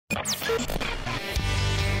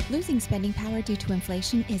Losing spending power due to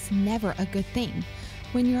inflation is never a good thing.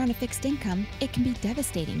 When you're on a fixed income, it can be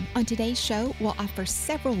devastating. On today's show, we'll offer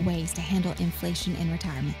several ways to handle inflation in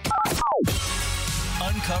retirement.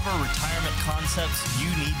 Uncover retirement concepts you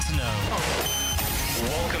need to know.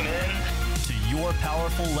 Welcome in to Your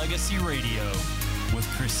Powerful Legacy Radio with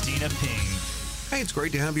Christina Ping. Hey, it's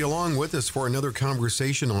great to have you along with us for another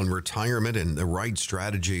conversation on retirement and the right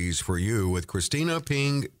strategies for you with Christina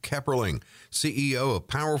Ping Kepperling, CEO of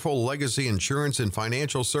Powerful Legacy Insurance and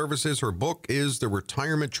Financial Services. Her book is The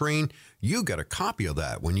Retirement Train. You get a copy of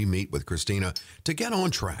that when you meet with Christina to get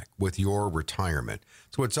on track with your retirement.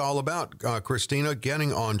 So it's all about, Christina,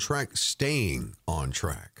 getting on track, staying on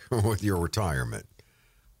track with your retirement,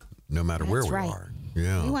 no matter where we are.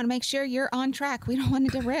 Yeah. We want to make sure you're on track. We don't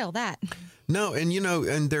want to derail that. No, and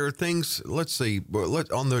and there are things. Let's see.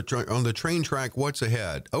 On the train track, what's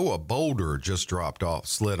ahead? Oh, a boulder just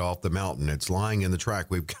slid off the mountain. It's lying in the track.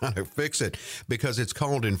 We've got to fix it because it's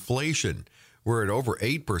called inflation. We're at over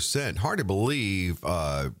 8%. Hard to believe.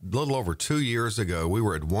 A little over 2 years ago, we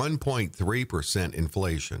were at 1.3%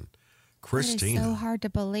 inflation. Christina, that is so hard to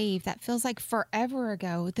believe. That feels like forever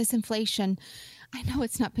ago. This inflation, I know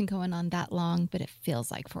it's not been going on that long, but it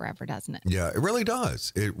feels like forever, doesn't it? Yeah, it really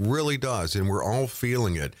does. It really does. And we're all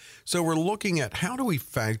feeling it. So we're looking at how do we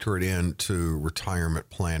factor it into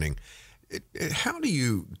retirement planning? How do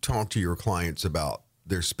you talk to your clients about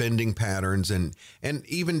their spending patterns and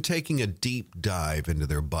even taking a deep dive into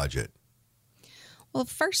their budget? Well,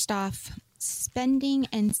 first off, spending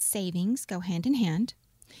and savings go hand in hand,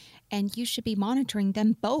 and you should be monitoring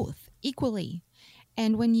them both equally.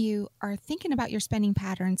 And when you are thinking about your spending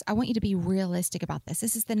patterns, I want you to be realistic about this.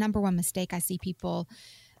 This is the number one mistake I see people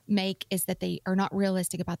make, is that they are not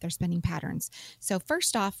realistic about their spending patterns. So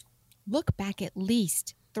first off, look back at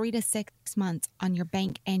least 3 to 6 months on your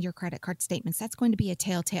bank and your credit card statements. That's going to be a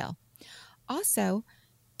telltale. Also,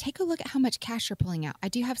 take a look at how much cash you're pulling out. I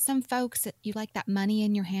do have some folks that you like that money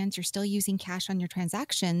in your hands. You're still using cash on your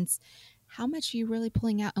transactions. How much are you really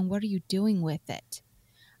pulling out and what are you doing with it?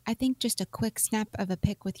 I think just a quick snap of a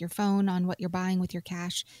pic with your phone on what you're buying with your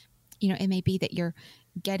cash. It may be that you're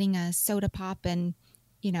getting a soda pop and,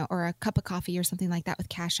 or a cup of coffee or something like that with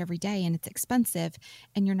cash every day, and it's expensive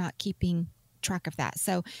and you're not keeping track of that.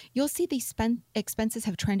 So you'll see these expenses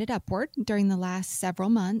have trended upward during the last several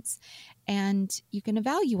months, and you can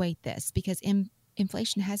evaluate this because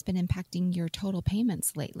inflation has been impacting your total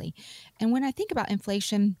payments lately. And when I think about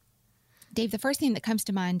inflation, Dave, the first thing that comes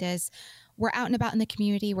to mind is we're out and about in the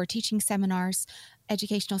community. We're teaching seminars,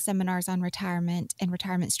 educational seminars on retirement and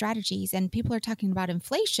retirement strategies, and people are talking about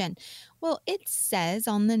inflation. Well, it says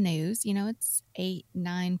on the news, it's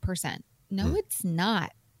 8-9%. No, it's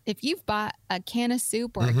not. If you've bought a can of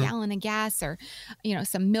soup or a gallon of gas or,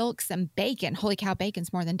 some milk, some bacon, holy cow,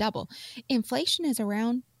 bacon's more than double. Inflation is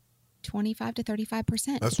around 25 to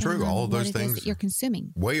 35%. That's true. All of those things that you're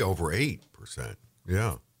consuming. Way over 8%.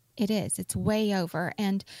 Yeah. It is. It's way over.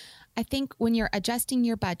 And I think when you're adjusting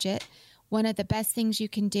your budget, one of the best things you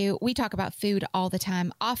can do, we talk about food all the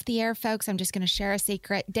time. Off the air, folks, I'm just going to share a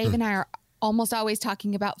secret. Dave and I are almost always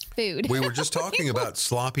talking about food. We were just talking about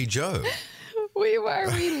Sloppy Joe. We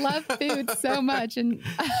were. We love food so much. And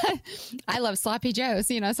I love Sloppy Joes,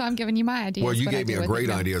 so I'm giving you my ideas. Well, you gave me a great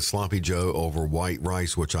idea, Sloppy Joe over white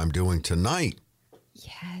rice, which I'm doing tonight.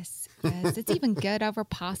 Yes. It's even good over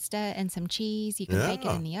pasta and some cheese. You can bake it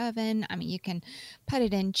in the oven. I mean, you can put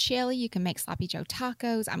it in chili. You can make Sloppy Joe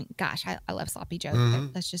tacos. I mean, gosh, I love Sloppy Joe.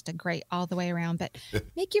 That's just a great all the way around. But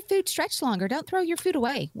make your food stretch longer. Don't throw your food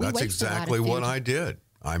away. That's exactly what I did.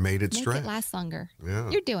 I made it stretch. Make it last longer. Yeah.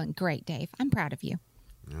 You're doing great, Dave. I'm proud of you.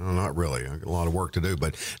 No, not really. I got a lot of work to do,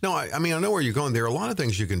 but no, I mean, I know where you're going. There are a lot of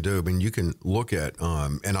things you can do. I mean, you can look at,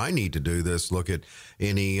 and I need to do this, look at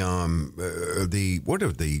any, what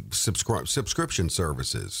are the subscription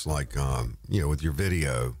services, like, with your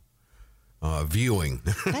video viewing.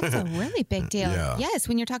 That's a really big deal. Yeah. Yes.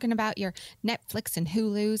 When you're talking about your Netflix and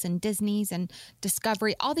Hulu's and Disney's and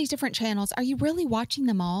Discovery, all these different channels, are you really watching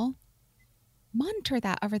them all? Monitor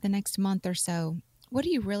that over the next month or so. What are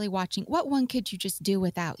you really watching? What one could you just do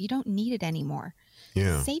without? You don't need it anymore.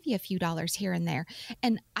 Yeah. Save you a few dollars here and there.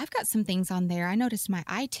 And I've got some things on there. I noticed my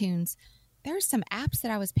iTunes, there's some apps that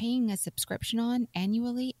I was paying a subscription on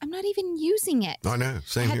annually. I'm not even using it. I know.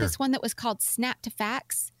 Same here. I had this one that was called Snap to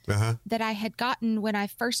Fax. that I had gotten when I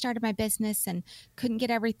first started my business and couldn't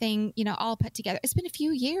get everything, all put together. It's been a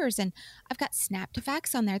few years and I've got Snap to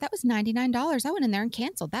Fax on there. That was $99. I went in there and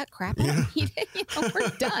canceled that crap. I don't need it. We're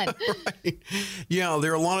done. Right. Yeah,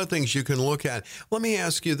 there are a lot of things you can look at. Let me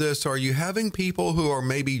ask you this. Are you having people who are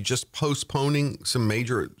maybe just postponing some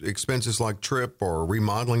major expenses like trip or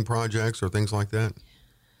remodeling projects or things like that?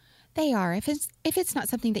 They are. If it's not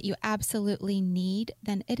something that you absolutely need,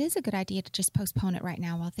 then it is a good idea to just postpone it right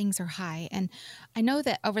now while things are high. And I know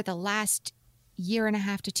that over the last year and a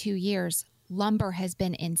half to 2 years, lumber has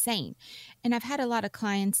been insane. And I've had a lot of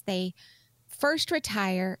clients, they first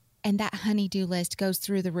retire and that honey-do list goes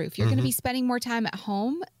through the roof. You're going to be spending more time at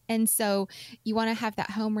home. And so you want to have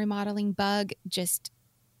that home remodeling bug just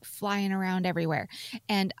flying around everywhere.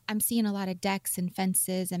 And I'm seeing a lot of decks and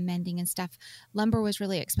fences and mending and stuff. Lumber was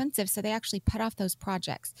really expensive, so they actually put off those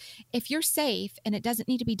projects. If you're safe and it doesn't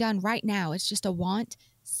need to be done right now, it's just a want,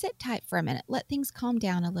 sit tight for a minute, let things calm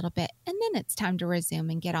down a little bit, and then it's time to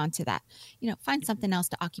resume and get onto that. Find something else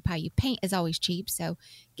to occupy you. Paint is always cheap, so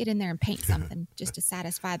get in there and paint something just to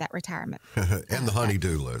satisfy that retirement. And the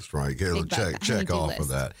honey-do list, right? Check off of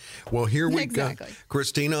that. Well, here we go.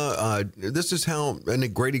 Christina, this is a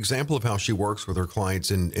great example of how she works with her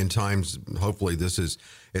clients in times, hopefully this is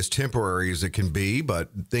as temporary as it can be, but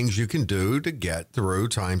things you can do to get through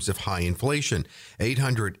times of high inflation.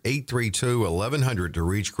 800-832-1100 to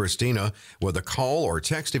reach Christina with a call or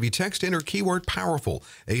text. If you text, enter keyword powerful,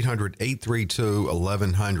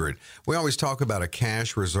 800-832-1100. We always talk about a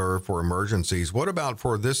cash reserve for emergencies. What about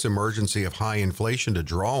for this emergency of high inflation to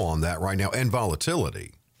draw on that right now and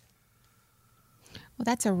volatility? Well,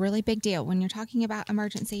 that's a really big deal. When you're talking about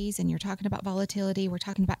emergencies and you're talking about volatility, we're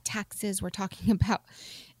talking about taxes, we're talking about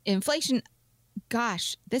inflation.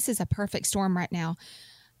 Gosh, this is a perfect storm right now.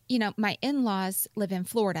 My in-laws live in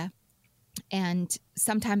Florida, and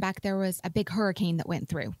sometime back there was a big hurricane that went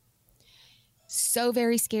through. So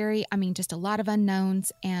very scary. I mean, just a lot of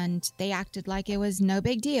unknowns, and they acted like it was no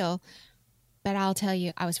big deal. But I'll tell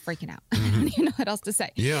you, I was freaking out. I don't even know what else to say.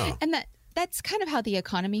 Yeah. And that's kind of how the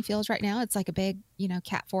economy feels right now. It's like a big,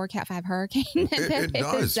 Cat 4, Cat 5 hurricane. It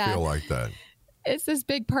does feel like that. It's this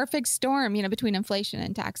big perfect storm, between inflation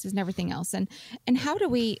and taxes and everything else. And how do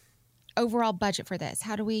we overall budget for this?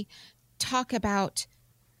 How do we talk about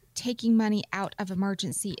taking money out of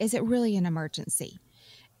emergency? Is it really an emergency?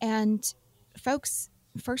 And folks,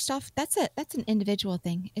 first off, that's an individual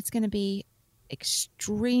thing. It's going to be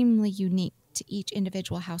extremely unique to each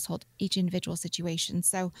individual household, each individual situation.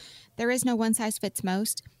 So there is no one size fits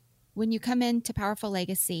most. When you come into Powerful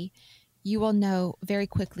Legacy, you will know very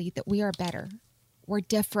quickly that we are better. We're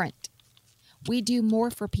different. We do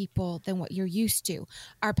more for people than what you're used to.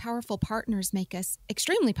 Our powerful partners make us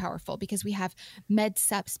extremely powerful because we have med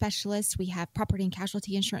sup specialists, we have property and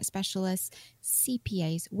casualty insurance specialists,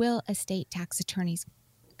 CPAs, will, estate, tax attorneys.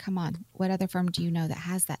 Come on, what other firm do you know that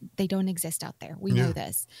has that? They don't exist out there. We know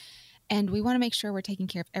this. And we want to make sure we're taking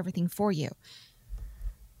care of everything for you.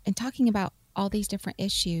 And talking about all these different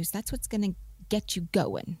issues, that's what's going to get you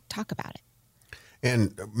going. Talk about it.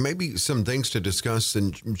 And maybe some things to discuss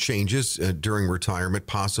and changes during retirement,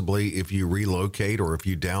 possibly if you relocate or if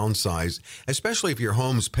you downsize, especially if your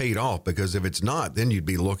home's paid off, because if it's not, then you'd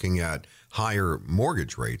be looking at higher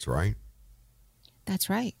mortgage rates, right? That's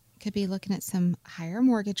right. Could be looking at some higher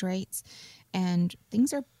mortgage rates, and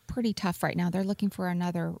things are pretty tough right now. They're looking for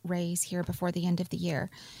another raise here before the end of the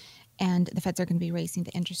year, and the feds are going to be raising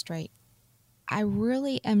the interest rate. I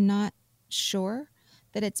really am not sure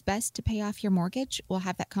that it's best to pay off your mortgage. We'll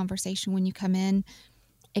have that conversation when you come in.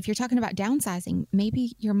 If you're talking about downsizing,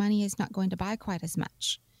 maybe your money is not going to buy quite as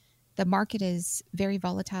much. The market is very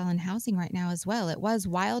volatile in housing right now as well. It was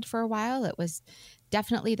wild for a while. It was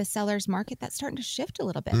definitely the seller's market. That's starting to shift a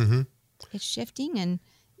little bit. It's shifting, and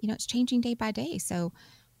it's changing day by day. So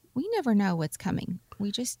we never know what's coming.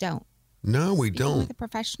 We just don't. No, we Speaking don't. With a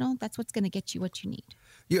professional, that's what's going to get you what you need.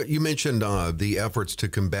 You mentioned the efforts to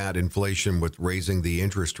combat inflation with raising the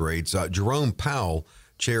interest rates. Jerome Powell,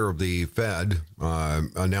 chair of the Fed,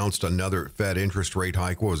 announced another Fed interest rate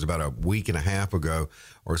hike, what was about a week and a half ago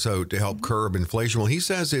or so, to help curb inflation. Well, he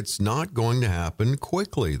says it's not going to happen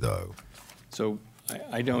quickly, though. So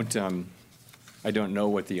I don't know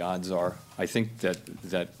what the odds are. I think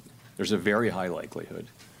that there's a very high likelihood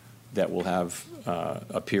that we'll have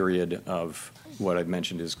a period of what I've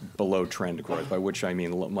mentioned is below trend growth, by which I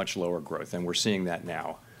mean much lower growth, and we're seeing that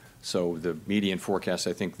now. So the median forecast,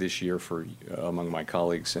 I think, this year for among my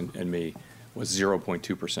colleagues and me was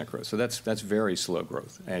 0.2% growth. So that's very slow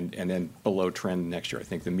growth, and then below trend next year. I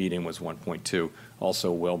think the median was 1.2,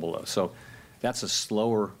 also well below. So that's a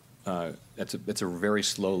slower it's a very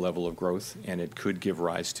slow level of growth, and it could give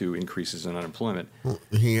rise to increases in unemployment. Well,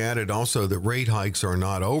 he added also that rate hikes are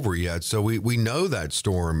not over yet, so we know that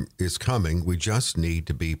storm is coming. We just need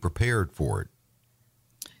to be prepared for it.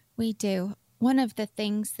 We do. One of the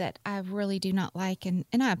things that I really do not like, and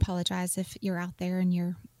I apologize if you're out there and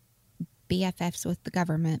you're BFFs with the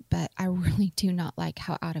government, but I really do not like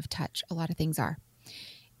how out of touch a lot of things are.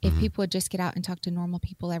 If people would just get out and talk to normal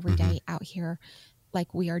people every day out here,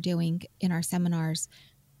 like we are doing in our seminars,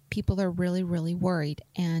 people are really, really worried.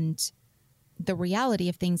 And the reality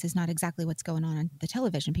of things is not exactly what's going on the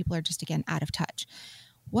television. People are just, again, out of touch.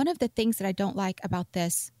 One of the things that I don't like about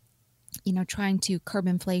this, trying to curb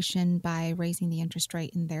inflation by raising the interest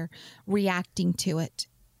rate, and they're reacting to it.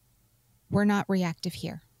 We're not reactive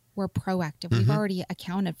here. We're proactive. We've already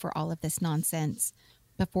accounted for all of this nonsense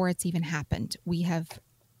before it's even happened. We have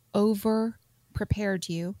over prepared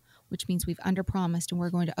you, which means we've underpromised, and we're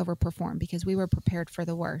going to overperform because we were prepared for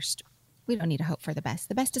the worst. We don't need to hope for the best.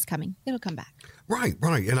 The best is coming. It'll come back. Right.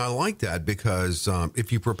 And I like that because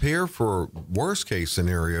if you prepare for worst case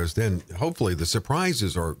scenarios, then hopefully the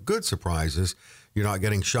surprises are good surprises. You're not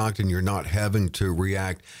getting shocked and you're not having to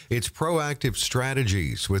react. It's proactive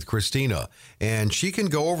strategies with Christina, and she can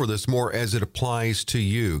go over this more as it applies to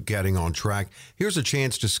you getting on track. Here's a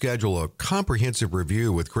chance to schedule a comprehensive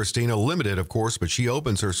review with Christina, limited, of course, but she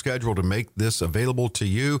opens her schedule to make this available to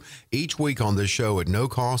you each week on this show at no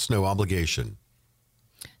cost, no obligation.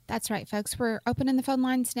 That's right, folks. We're opening the phone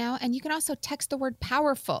lines now, and you can also text the word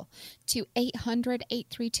POWERFUL to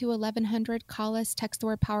 800-832-1100. Call us, text the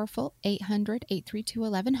word POWERFUL,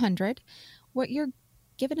 800-832-1100. What you're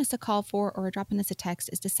giving us a call for or dropping us a text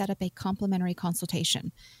is to set up a complimentary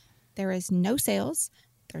consultation. There is no sales.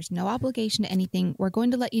 There's no obligation to anything. We're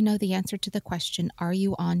going to let you know the answer to the question, are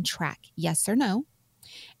you on track? Yes or no?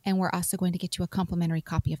 And we're also going to get you a complimentary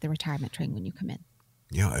copy of the retirement training when you come in.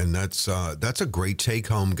 Yeah, and that's a great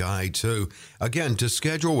take-home guide, too. Again, to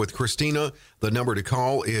schedule with Christina, the number to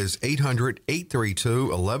call is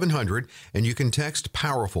 800-832-1100, and you can text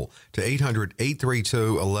POWERFUL to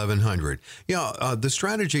 800-832-1100. Yeah, the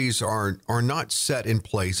strategies are not set in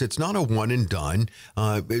place. It's not a one and done.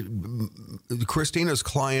 Christina's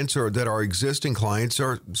clients that are existing clients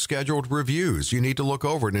are scheduled reviews. You need to look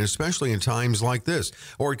over it, and especially in times like this,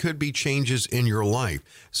 or it could be changes in your life.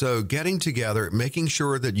 So getting together, making sure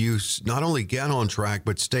that you not only get on track,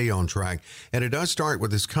 but stay on track. And it does start with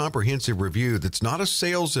this comprehensive review that's not a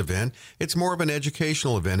sales event. It's more of an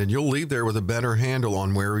educational event, and you'll leave there with a better handle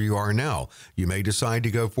on where you are now. You may decide to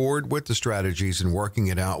go forward with the strategies and working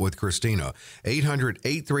it out with Christina.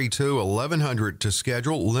 800-832-1100 to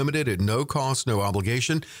schedule, limited at no cost, no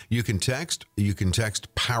obligation. You can text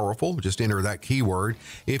POWERFUL. Just enter that keyword.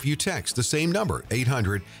 If you text the same number,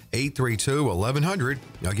 800-832-1100.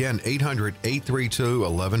 Again, 800-832-1100.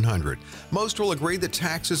 Most will agree that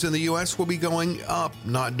taxes in the U.S. will be going up,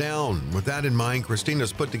 not down. With that in mind,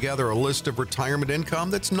 Christina's put together a list of retirement income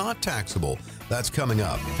that's not taxable. That's coming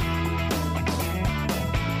up.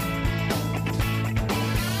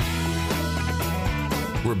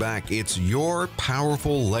 We're back. It's Your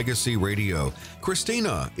Powerful Legacy Radio.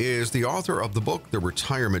 Christina is the author of the book, The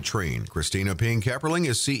Retirement Train. Christina Ping-Kepperling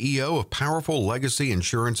is CEO of Powerful Legacy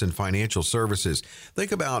Insurance and Financial Services.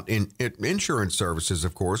 Think about insurance services,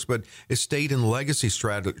 of course, but estate and legacy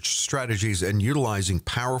strategies and utilizing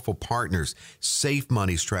powerful partners, safe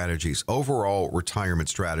money strategies, overall retirement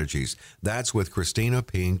strategies. That's with Christina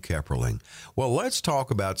Ping-Kepperling. Well, let's talk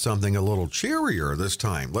about something a little cheerier this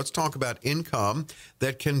time. Let's talk about income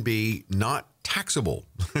that can be not taxable.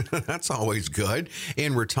 That's always good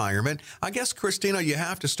in retirement. I guess, Christina, you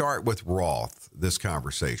have to start with Roth, this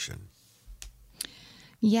conversation.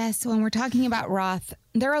 Yes, when we're talking about Roth,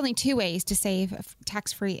 there are only two ways to save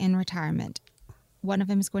tax-free in retirement. One of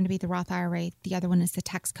them is going to be the Roth IRA. The other one is the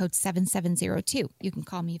tax code 7702. You can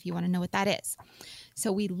call me if you want to know what that is.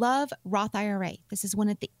 So we love Roth IRA. This is one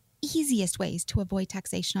of the easiest ways to avoid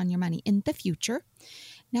taxation on your money in the future.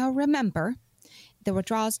 Now, remember, the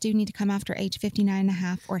withdrawals do need to come after age 59 and a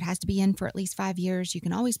half, or it has to be in for at least 5 years. You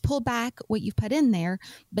can always pull back what you've put in there,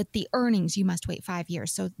 but the earnings, you must wait 5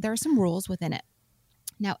 years. So there are some rules within it.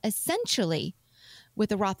 Now, essentially,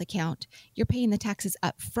 with a Roth account, you're paying the taxes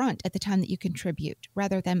up front at the time that you contribute,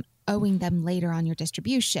 rather than owing them later on your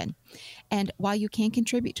distribution. And while you can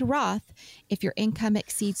contribute to Roth, if your income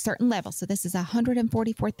exceeds certain levels, so this is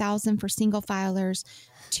 $144,000 for single filers,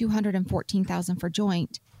 $214,000 for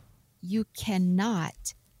joint, you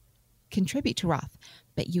cannot contribute to Roth,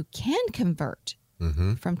 but you can convert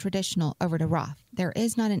from traditional over to Roth. There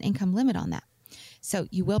is not an income limit on that. So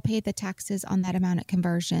you will pay the taxes on that amount at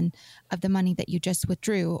conversion of the money that you just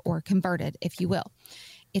withdrew or converted, if you will.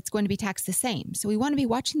 It's going to be taxed the same. So we want to be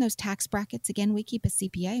watching those tax brackets. Again, we keep a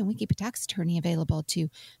CPA and we keep a tax attorney available to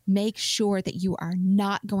make sure that you are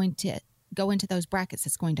not going to go into those brackets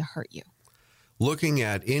that's going to hurt you. Looking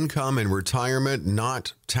at income and retirement,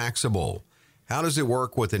 not taxable. How does it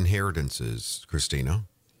work with inheritances, Christina?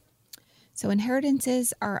 So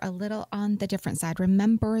inheritances are a little on the different side.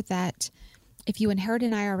 Remember that if you inherit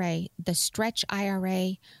an IRA, the stretch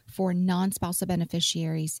IRA for non-spousal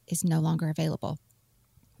beneficiaries is no longer available.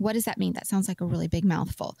 What does that mean? That sounds like a really big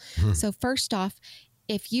mouthful. So first off,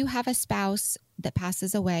 if you have a spouse that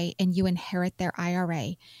passes away and you inherit their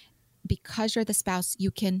IRA, because you're the spouse, you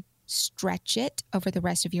can stretch it over the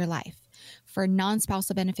rest of your life. For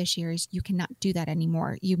non-spousal beneficiaries, you cannot do that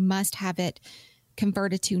anymore. You must have it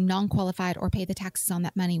converted to non-qualified or pay the taxes on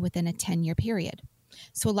that money within a 10-year period.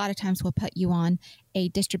 So a lot of times we'll put you on a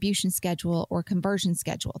distribution schedule or conversion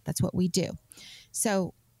schedule. That's what we do.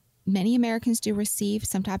 So many Americans do receive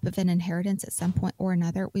some type of an inheritance at some point or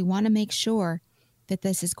another. We want to make sure that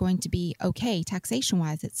this is going to be okay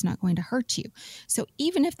taxation-wise. It's not going to hurt you. So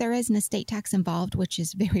even if there is an estate tax involved, which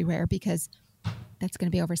is very rare because that's going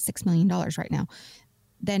to be over $6 million right now,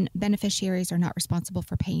 then beneficiaries are not responsible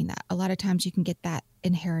for paying that. A lot of times you can get that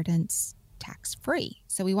inheritance tax-free.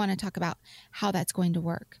 So we want to talk about how that's going to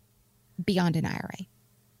work beyond an IRA.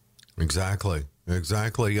 Exactly.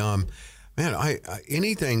 Man,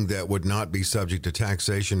 anything that would not be subject to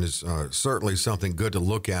taxation is certainly something good to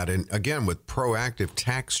look at. And again, with proactive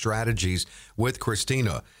tax strategies with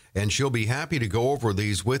Christina. And she'll be happy to go over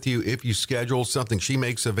these with you if you schedule something she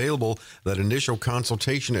makes available, that initial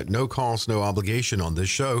consultation at no cost, no obligation on this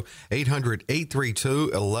show.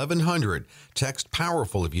 800-832-1100. Text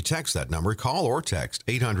POWERFUL if you text that number. Call or text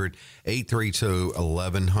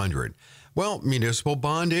 800-832-1100. Well, municipal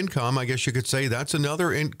bond income, I guess you could say that's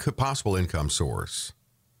another possible income source.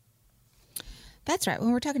 That's right.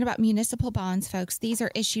 When we're talking about municipal bonds, folks, these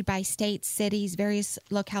are issued by states, cities, various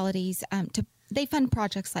localities. They fund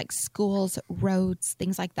projects like schools, roads,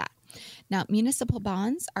 things like that. Now, municipal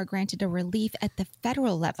bonds are granted a relief at the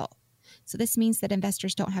federal level. So this means that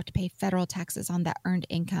investors don't have to pay federal taxes on that earned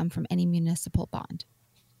income from any municipal bond.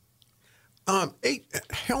 A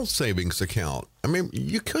health savings account. I mean,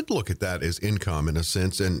 you could look at that as income in a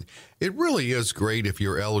sense, and it really is great if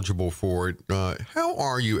you're eligible for it. How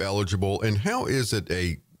are you eligible, and how is it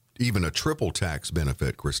even a triple tax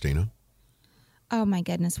benefit, Christina? Oh my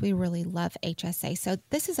goodness, we really love HSA. So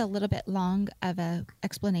this is a little bit long of a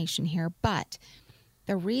explanation here, but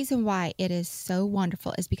the reason why it is so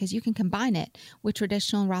wonderful is because you can combine it with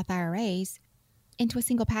traditional Roth IRAs into a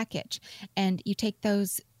single package, and you take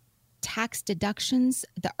those tax deductions,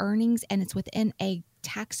 the earnings, and it's within a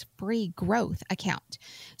tax-free growth account.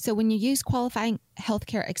 So when you use qualifying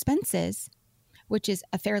healthcare expenses, which is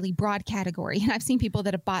a fairly broad category, and I've seen people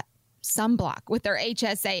that have bought sunblock with their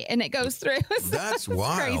HSA and it goes through. That's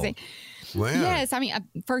wild. Crazy. Wow. Yes, I mean,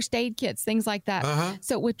 first aid kits, things like that.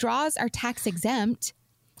 So withdrawals are tax exempt.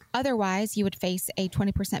 Otherwise, you would face a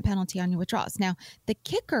 20% penalty on your withdrawals. Now, the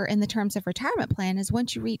kicker in the terms of retirement plan is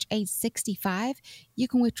once you reach age 65, you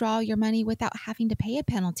can withdraw your money without having to pay a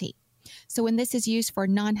penalty. So when this is used for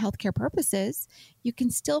non-healthcare purposes, you can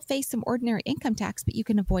still face some ordinary income tax, but you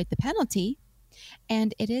can avoid the penalty.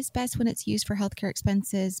 And it is best when it's used for healthcare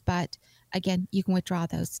expenses. But again, you can withdraw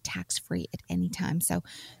those tax-free at any time. So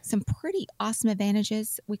some pretty awesome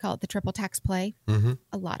advantages. We call it the triple tax play.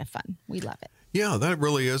 A lot of fun. We love it. Yeah, that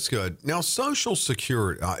really is good. Now, Social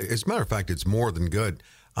Security, as a matter of fact, it's more than good.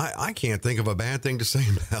 I can't think of a bad thing to say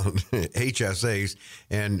about HSAs.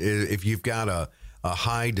 And if you've got a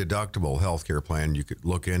high deductible healthcare plan, you could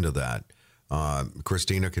look into that.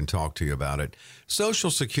 Christina can talk to you about it.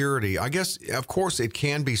 Social Security, I guess, of course, it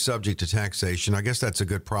can be subject to taxation. I guess that's a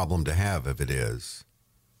good problem to have if it is.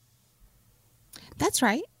 That's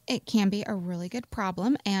right. It can be a really good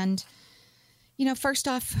problem. And, you know, first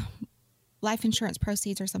off, life insurance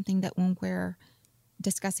proceeds are something that when we're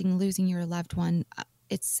discussing losing your loved one,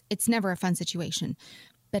 it's never a fun situation.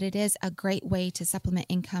 But it is a great way to supplement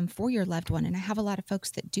income for your loved one. And I have a lot of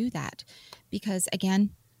folks that do that because, again,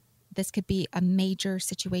 this could be a major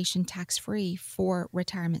situation tax-free for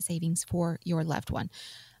retirement savings for your loved one.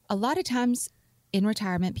 A lot of times in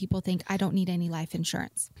retirement, people think, I don't need any life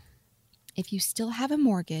insurance. If you still have a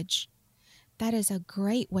mortgage, that is a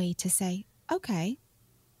great way to say, okay,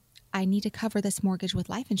 I need to cover this mortgage with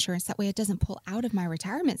life insurance. That way it doesn't pull out of my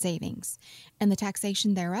retirement savings and the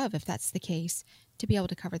taxation thereof, if that's the case, to be able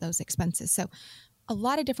to cover those expenses. So a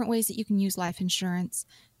lot of different ways that you can use life insurance,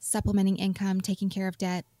 supplementing income, taking care of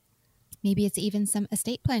debt. Maybe it's even some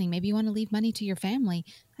estate planning. Maybe you want to leave money to your family.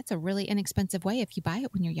 That's a really inexpensive way if you buy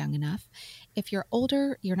it when you're young enough. If you're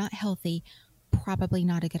older, you're not healthy, probably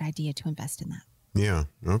not a good idea to invest in that. Yeah.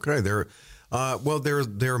 Okay. There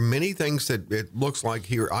are many things that it looks like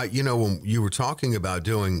here. When you were talking about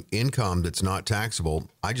doing income that's not taxable,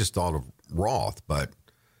 I just thought of Roth, but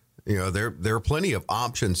there are plenty of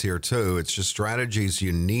options here too. It's just strategies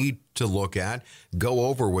you need to look at, go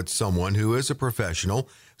over with someone who is a professional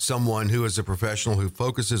who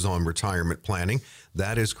focuses on retirement planning.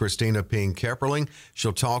 That is Christina Ping-Kepperling.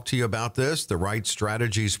 She'll talk to you about this, the right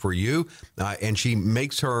strategies for you, and she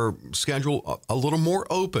makes her schedule a little more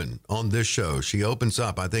open on this show. She opens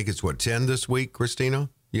up, I think it's 10 this week, Christina,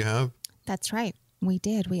 you have? That's right. We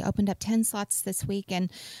did. We opened up 10 slots this week.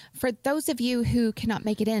 And for those of you who cannot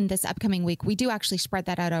make it in this upcoming week, we do actually spread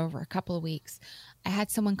that out over a couple of weeks. I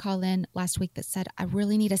had someone call in last week that said, I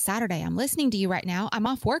really need a Saturday. I'm listening to you right now. I'm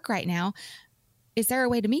off work right now. Is there a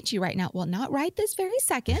way to meet you right now? Well, not right this very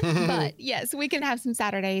second, but yes, we can have some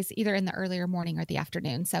Saturdays either in the earlier morning or the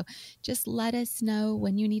afternoon. So just let us know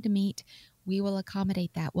when you need to meet. We will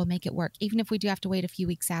accommodate that. We'll make it work. Even if we do have to wait a few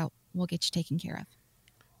weeks out, we'll get you taken care of.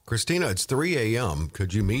 Christina, it's 3 a.m.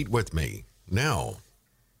 Could you meet with me now,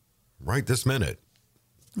 right this minute?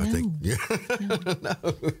 No. I think,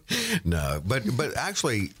 no. But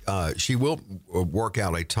actually, she will work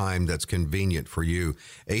out a time that's convenient for you.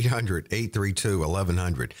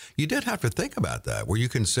 800-832-1100. You did have to think about that. Were you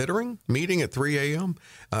considering meeting at 3 a.m.?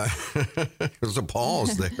 There's a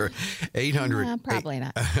pause there. 800. No, probably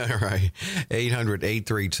not. All right.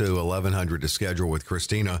 800-832-1100 to schedule with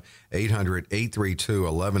Christina.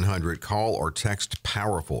 800-832-1100. Call or text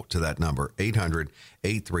POWERFUL to that number.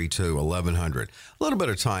 800-832-1100. A little bit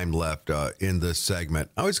of time left in this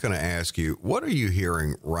segment. I was going to ask you, what are you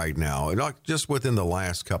hearing right now? Like just within the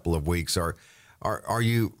last couple of weeks, where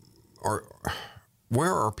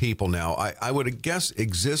are people now? I would guess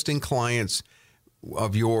existing clients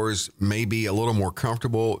of yours may be a little more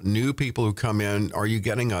comfortable. New people who come in, are you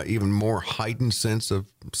getting an even more heightened sense of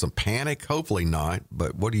some panic? Hopefully not,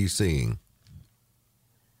 but what are you seeing?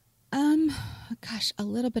 Gosh, a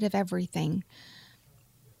little bit of everything.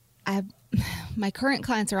 My current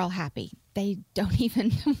clients are all happy. They don't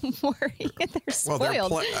even worry. They're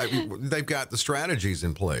spoiled. Well, they've got the strategies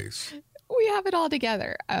in place. We have it all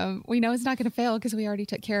together. We know it's not going to fail because we already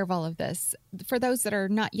took care of all of this. For those that are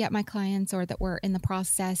not yet my clients or that we're in the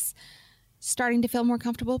process, starting to feel more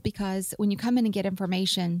comfortable, because when you come in and get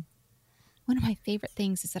information, one of my favorite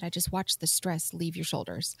things is that I just watch the stress leave your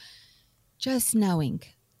shoulders. Just knowing,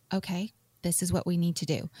 okay, this is what we need to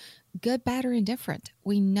do. Good, bad, or indifferent.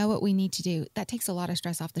 We know what we need to do. That takes a lot of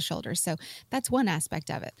stress off the shoulders. So that's one aspect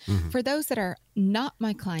of it. Mm-hmm. For those that are not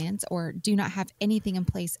my clients or do not have anything in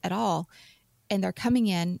place at all, and they're coming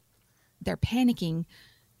in, they're panicking,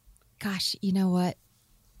 gosh, you know what?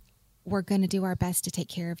 We're going to do our best to take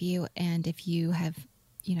care of you. And if you have,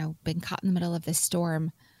 been caught in the middle of this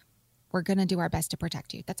storm, we're going to do our best to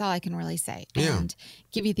protect you. That's all I can really say. Yeah. And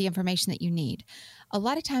give you the information that you need. A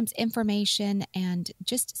lot of times information and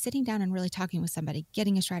just sitting down and really talking with somebody,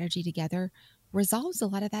 getting a strategy together resolves a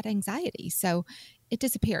lot of that anxiety. So it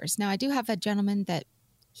disappears. Now, I do have a gentleman that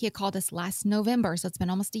he had called us last November. So it's been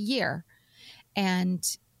almost a year, and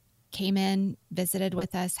came in, visited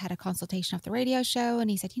with us, had a consultation off the radio show. And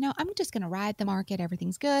he said, I'm just going to ride the market.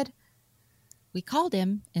 Everything's good. We called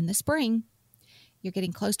him in the spring. You're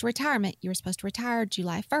getting close to retirement. You were supposed to retire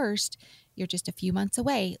July 1st. You're just a few months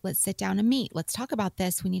away. Let's sit down and meet. Let's talk about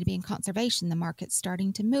this. We need to be in conservation. The market's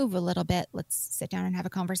starting to move a little bit. Let's sit down and have a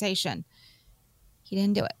conversation. He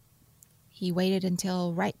didn't do it. He waited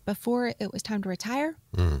until right before it was time to retire.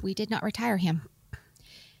 We did not retire him.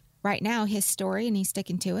 Right now, his story, and he's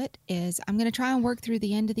sticking to it, is I'm going to try and work through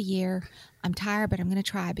the end of the year. I'm tired, but I'm going to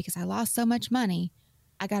try because I lost so much money.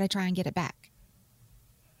 I got to try and get it back.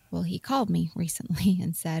 Well, he called me recently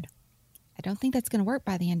and said, I don't think that's going to work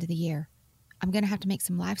by the end of the year. I'm going to have to make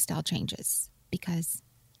some lifestyle changes because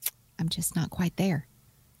I'm just not quite there.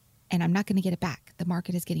 And I'm not going to get it back. The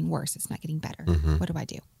market is getting worse. It's not getting better. Mm-hmm. What do I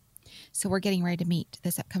do? So we're getting ready to meet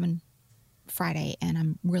this upcoming Friday, and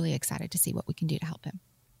I'm really excited to see what we can do to help him.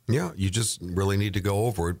 Yeah, you just really need to go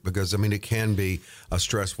over it because, it can be a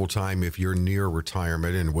stressful time if you're near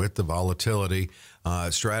retirement, and with the volatility,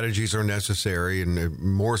 strategies are necessary, and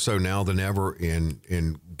more so now than ever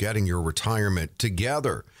in getting your retirement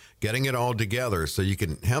together, getting it all together so you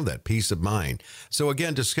can have that peace of mind. So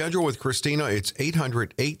again, to schedule with Christina, it's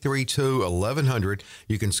 800-832-1100.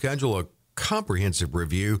 You can schedule a comprehensive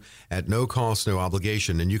review at no cost, no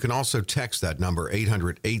obligation. And you can also text that number,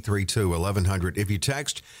 800-832-1100. If you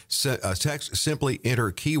text, simply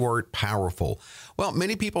enter keyword powerful. Well,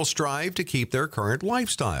 many people strive to keep their current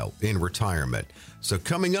lifestyle in retirement. So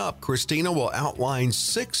coming up, Christina will outline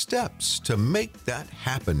 6 steps to make that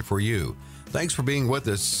happen for you. Thanks for being with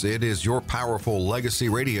us. It is Your Powerful Legacy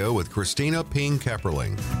Radio with Christina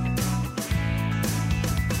Ping-Kepperling.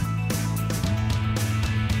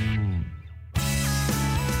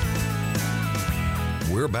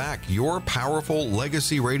 We're back. Your Powerful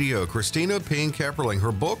Legacy Radio. Christina Ping-Kepperling.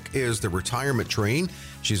 Her book is The Retirement Train.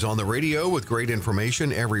 She's on the radio with great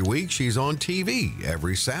information every week. She's on TV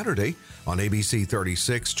every Saturday on ABC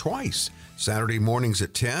 36 twice. Saturday mornings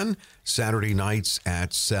at 10, Saturday nights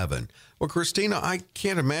at 7. Well, Christina, I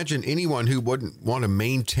can't imagine anyone who wouldn't want to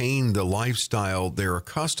maintain the lifestyle they're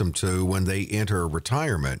accustomed to when they enter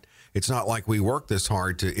retirement. It's not like we work this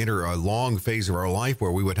hard to enter a long phase of our life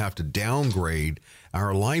where we would have to downgrade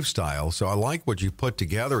our lifestyle. So I like what you put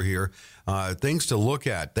together here. Things to look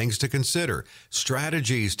at, things to consider,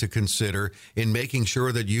 strategies to consider in making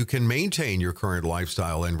sure that you can maintain your current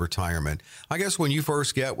lifestyle in retirement. I guess when you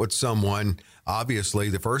first get with someone, obviously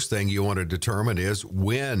the first thing you want to determine is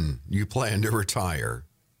when you plan to retire.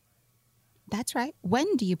 That's right.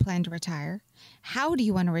 When do you plan to retire? How do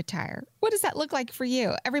you want to retire? What does that look like for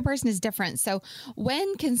you? Every person is different. So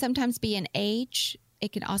when can sometimes be an age.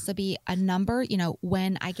 It can also be a number. You know,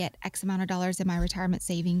 when I get X amount of dollars in my retirement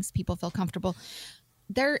savings, people feel comfortable.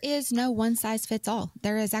 There is no one size fits all.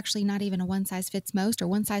 There is actually not even a one size fits most or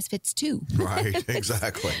one size fits two. Right,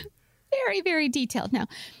 exactly. Very, very detailed. Now,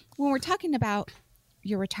 when we're talking about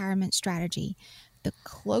your retirement strategy, the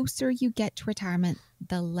closer you get to retirement,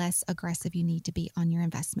 the less aggressive you need to be on your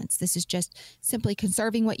investments. This is just simply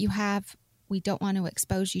conserving what you have. We don't want to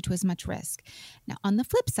expose you to as much risk. Now, on the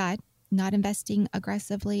flip side, not investing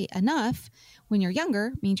aggressively enough when you're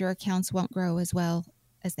younger means your accounts won't grow as well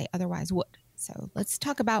as they otherwise would. So let's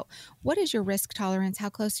talk about what is your risk tolerance? How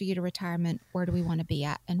close are you to retirement? Where do we want to be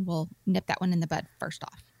at? And we'll nip that one in the bud first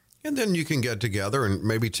off. And then you can get together and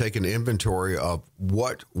maybe take an inventory of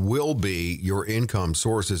what will be your income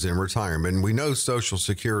sources in retirement. And we know Social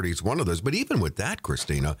Security is one of those. But even with that,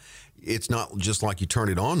 Christina, it's not just like you turn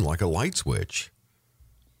it on like a light switch.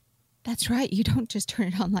 That's right. You don't just turn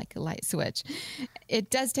it on like a light switch. It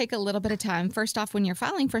does take a little bit of time. First off, when you're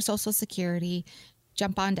filing for Social Security,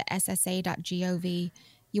 jump on to ssa.gov.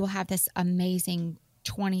 You will have this amazing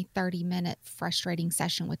 20, 30-minute frustrating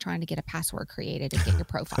session with trying to get a password created and get your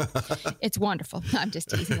profile. It's wonderful. I'm just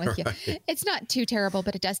teasing with you. Right. It's not too terrible,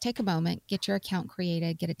 but it does take a moment. Get your account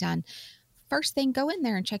created, get it done. First thing, go in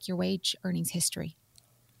there and check your wage earnings history.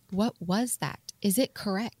 What was that? Is it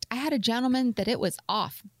correct? I had a gentleman that it was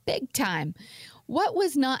off big time. What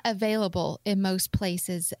was not available in most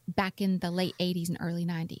places back in the late 80s and early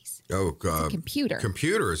 90s? Oh, computer.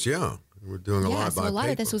 Computers, yeah. We're doing a lot by so a lot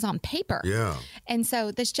paper. of this was on paper. Yeah. And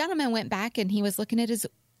so this gentleman went back and he was looking at his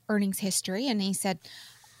earnings history and he said,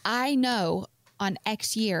 I know on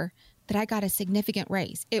X year that I got a significant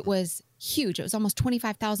raise. It was huge. It was almost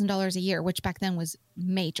 $25,000 a year, which back then was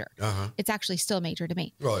major. Uh-huh. It's actually still major to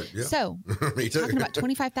me. Right. Yeah. So talking about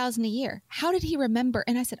 $25,000 a year, how did he remember?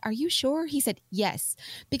 And I said, are you sure? He said, yes,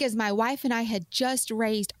 because my wife and I had just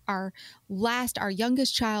raised our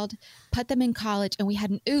youngest child, put them in college, and we had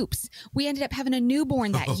an oops. We ended up having a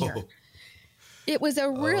newborn that year. It was a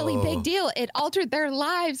really big deal. It altered their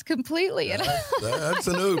lives completely. That's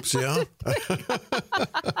an oops, yeah.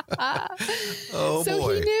 So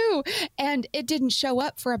boy. He knew. And it didn't show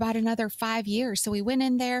up for about another 5 years. So we went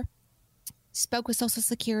in there, spoke with Social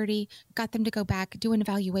Security, got them to go back, do an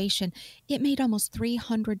evaluation. It made almost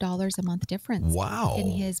 $300 a month difference. Wow.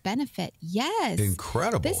 In his benefit. Yes.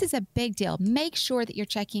 Incredible. This is a big deal. Make sure that you're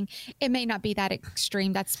checking. It may not be that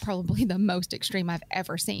extreme. That's probably the most extreme I've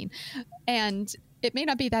ever seen. And it may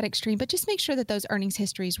not be that extreme, but just make sure that those earnings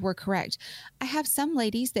histories were correct. I have some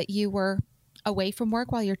ladies that you were away from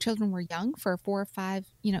work while your children were young for 4 or 5,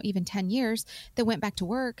 even 10 years that went back to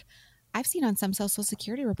work. I've seen on some Social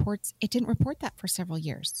Security reports, it didn't report that for several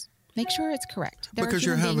years. Make sure it's correct. There are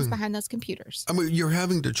human beings behind those computers. I mean, you're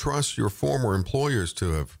having to trust your former employers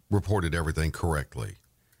to have reported everything correctly.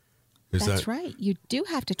 That's right. You do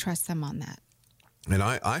have to trust them on that. And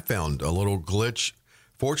I found a little glitch.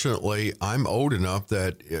 Fortunately, I'm old enough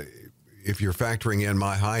that if you're factoring in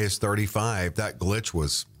my highest 35, that glitch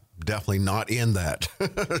was definitely not in that.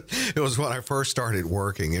 It was when I first started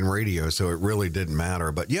working in radio, so it really didn't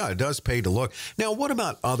matter. But yeah, it does pay to look. Now, what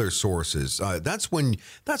about other sources? That's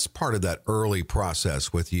part of that early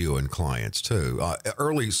process with you and clients too.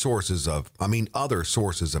 Other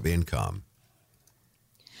sources of income.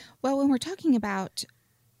 Well, when we're talking about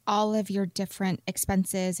all of your different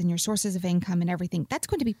expenses and your sources of income and everything, that's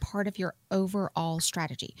going to be part of your overall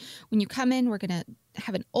strategy. When you come in, we're going to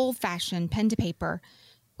have an old-fashioned pen to paper.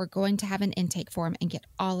 We're going to have an intake form and get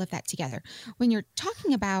all of that together. When you're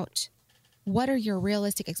talking about what are your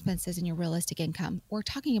realistic expenses and your realistic income, we're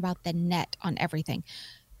talking about the net on everything.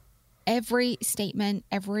 Every statement,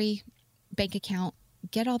 every bank account,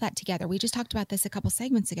 get all that together. We just talked about this a couple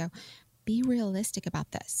segments ago. Be realistic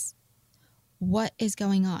about this. What is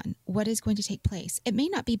going on? What is going to take place? It may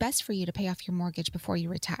not be best for you to pay off your mortgage before you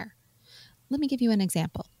retire. Let me give you an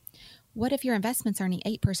example. What if your investment's earning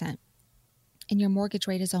 8% and your mortgage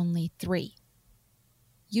rate is only 3%?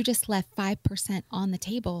 You just left 5% on the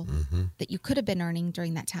table that you could have been earning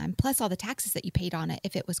during that time, plus all the taxes that you paid on it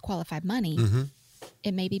if it was qualified money.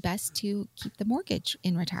 It may be best to keep the mortgage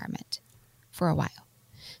in retirement for a while.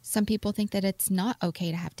 Some people think that it's not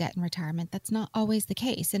okay to have debt in retirement. That's not always the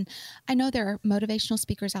case. And I know there are motivational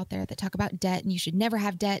speakers out there that talk about debt and you should never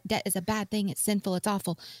have debt. Debt is a bad thing. It's sinful. It's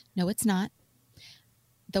awful. No, it's not.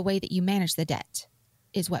 The way that you manage the debt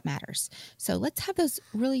is what matters. So let's have those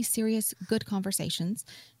really serious, good conversations.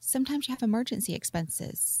 Sometimes you have emergency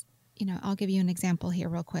expenses. You know, I'll give you an example here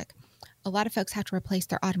real quick. A lot of folks have to replace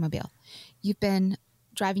their automobile. You've been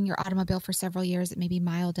driving your automobile for several years. It may be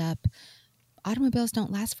miled up. Automobiles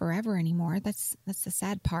don't last forever anymore. That's the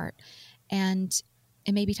sad part. And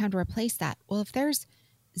it may be time to replace that. Well, if there's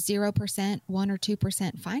 0%, 1 or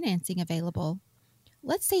 2% financing available,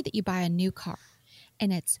 let's say that you buy a new car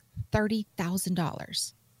and it's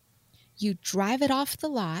 $30,000. You drive it off the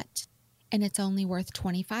lot and it's only worth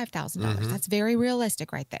 $25,000. That's very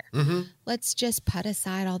realistic right there. Let's just put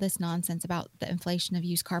aside all this nonsense about the inflation of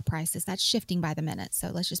used car prices. That's shifting by the minute.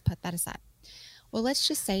 So let's just put that aside. Well, let's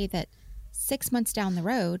just say that 6 months down the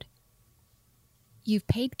road, you've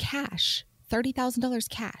paid cash, $30,000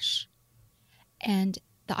 cash, and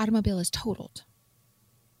the automobile is totaled.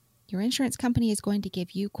 Your insurance company is going to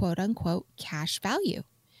give you quote unquote cash value.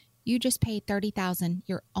 You just paid $30,000.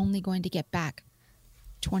 You're only going to get back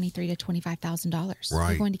 $23,000 to $25,000.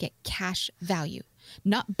 Right. You're going to get cash value,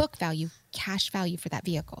 not book value, cash value for that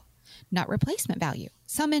vehicle, not replacement value.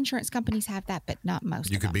 Some insurance companies have that, but not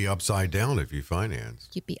most. You could be upside down if you finance.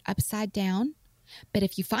 You'd be upside down. But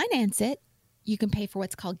if you finance it, you can pay for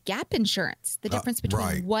what's called gap insurance, the difference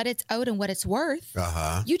between what it's owed and what it's worth.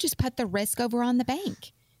 You just put the risk over on the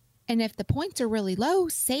bank. And if the points are really low,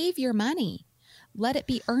 save your money. Let it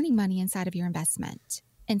be earning money inside of your investment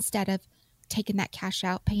instead of taking that cash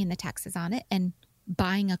out, paying the taxes on it, and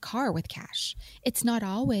buying a car with cash. It's not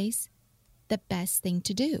always the best thing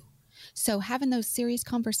to do. So having those serious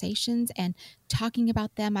conversations and talking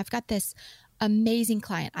about them. I've got this amazing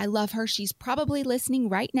client. I love her. She's probably listening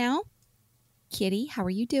right now. Kitty, how are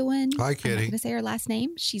you doing? Hi, Kitty. I'm not going to say her last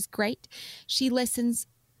name. She's great. She listens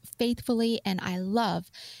faithfully, and I love.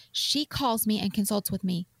 She calls me and consults with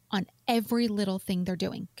me on every little thing they're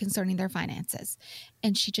doing concerning their finances.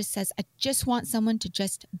 And she just says, I just want someone to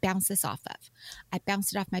just bounce this off of. I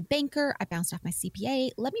bounced it off my banker. I bounced off my CPA.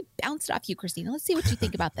 Let me bounce it off you, Christina. Let's see what you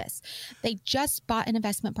think about this. They just bought an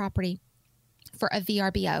investment property for a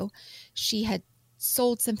VRBO. She had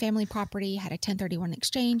sold some family property, had a 1031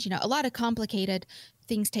 exchange, a lot of complicated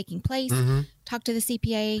things taking place. Talked to the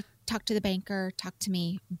CPA, talked to the banker, talked to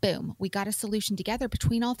me. Boom. We got a solution together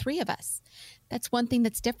between all three of us. That's one thing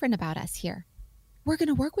that's different about us here. We're going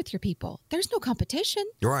to work with your people. There's no competition.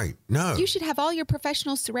 Right. No. You should have all your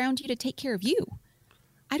professionals surround you to take care of you.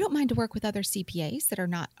 I don't mind to work with other CPAs that are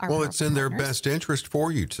not our Well, it's in their partners. best interest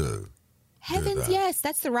for you to. Heavens, yes,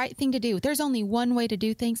 that's the right thing to do. There's only one way to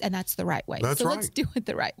do things, and that's the right way. That's right. Let's do it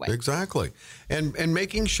the right way. Exactly. And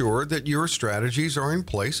making sure that your strategies are in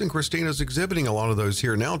place. And Christina's exhibiting a lot of those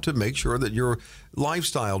here now to make sure that your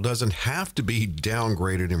lifestyle doesn't have to be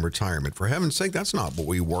downgraded in retirement. For heaven's sake, that's not what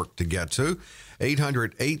we work to get to.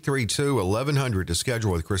 800-832-1100 to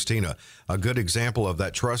schedule with Christina. A good example of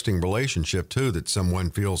that trusting relationship, too, that someone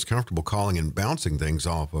feels comfortable calling and bouncing things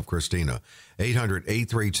off of Christina.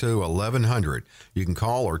 800-832-1100. You can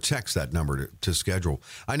call or text that number to schedule.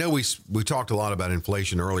 I know we talked a lot about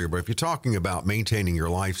inflation earlier, but if you're talking about maintaining your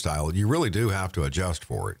lifestyle, you really do have to adjust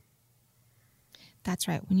for it. That's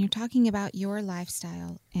right. When you're talking about your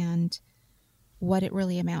lifestyle and what it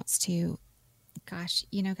really amounts to, gosh,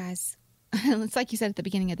 guys, it's like you said at the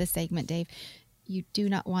beginning of this segment, Dave, you do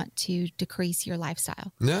not want to decrease your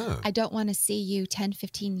lifestyle. No. I don't want to see you 10,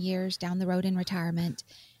 15 years down the road in retirement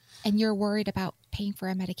and you're worried about paying for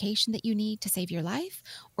a medication that you need to save your life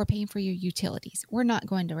or paying for your utilities. We're not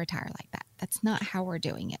going to retire like that. That's not how we're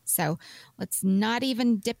doing it. So let's not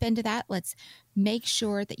even dip into that. Let's make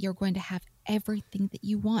sure that you're going to have everything that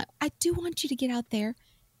you want. I do want you to get out there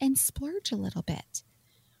and splurge a little bit.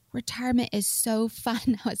 Retirement is so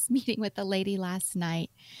fun. I was meeting with a lady last night,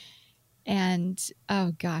 and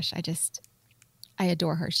oh gosh, I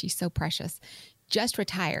adore her. She's so precious. Just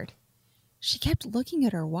retired. She kept looking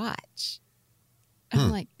at her watch. I'm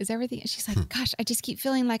like, is everything? She's like, gosh, I just keep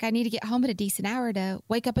feeling like I need to get home at a decent hour to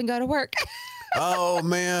wake up and go to work. Oh,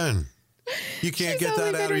 man. You can't get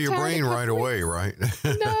that out of your brain right away, right?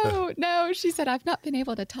 No. She said, I've not been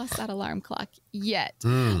able to toss that alarm clock yet.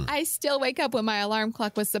 I still wake up when my alarm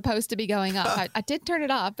clock was supposed to be going up. I did turn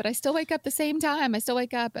it off, but I still wake up the same time. I still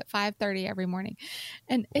wake up at 5:30 every morning.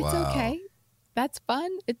 And it's okay. That's fun.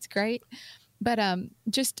 It's great. But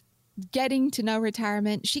just getting to know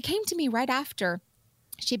retirement. She came to me right after.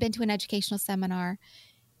 She'd been to an educational seminar,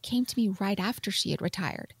 came to me right after she had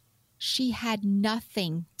retired. She had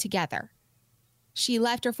nothing together. She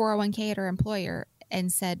left her 401k at her employer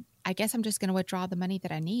and said, I guess I'm just going to withdraw the money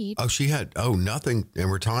that I need. Oh, she had, nothing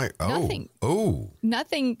and retired. Nothing. Oh.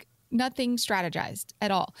 Nothing strategized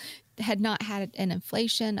at all. Had not had an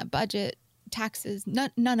inflation, a budget, taxes.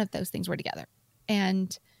 None of those things were together.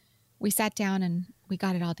 And we sat down and we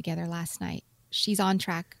got it all together last night. She's on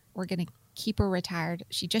track. We're going to keep her retired.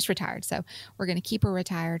 She just retired. So we're going to keep her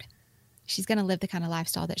retired. She's going to live the kind of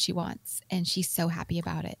lifestyle that she wants. And she's so happy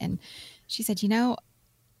about it. And she said,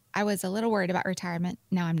 I was a little worried about retirement.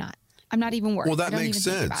 Now I'm not. I'm not even worried. Well, that makes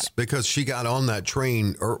sense because she got on that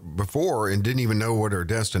train before and didn't even know what her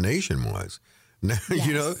destination was.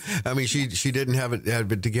 Yes. I mean, she didn't have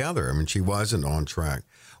it together. I mean, she wasn't on track.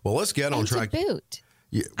 Well, let's get on track. To boot.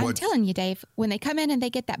 Yeah, I'm telling you, Dave, when they come in and they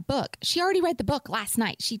get that book, she already read the book last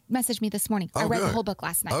night. She messaged me this morning. I read the whole book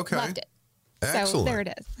last night. Okay. Loved it. Excellent. So there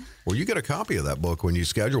it is. Well, you get a copy of that book when you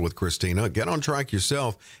schedule with Christina. Get on track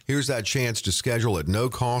yourself. Here's that chance to schedule at no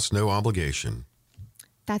cost, no obligation.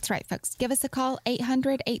 That's right, folks. Give us a call,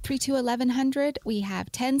 800-832-1100. We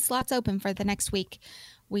have 10 slots open for the next week.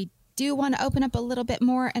 We do want to open up a little bit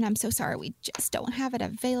more, and I'm so sorry we just don't have it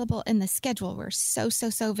available in the schedule. We're so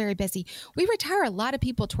very busy. We retire a lot of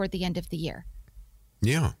people toward the end of the year.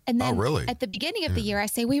 Yeah. And then really? At the beginning of the year, I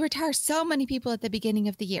say we retire so many people at the beginning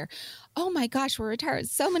of the year. Oh my gosh, we're retiring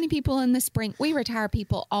so many people in the spring. We retire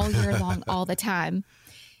people all year long, all the time.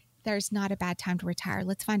 There's not a bad time to retire.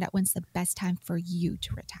 Let's find out when's the best time for you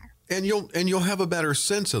to retire. And you'll have a better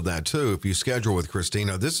sense of that too if you schedule with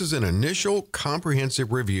Christina. This is an initial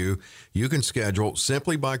comprehensive review you can schedule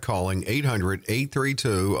simply by calling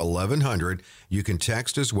 800-832-1100. You can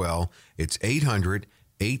text as well. It's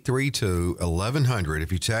 800-832-1100.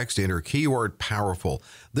 If you text, enter keyword powerful.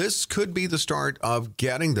 This could be the start of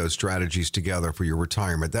getting those strategies together for your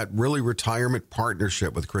retirement. That really retirement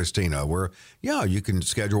partnership with Christina where, you can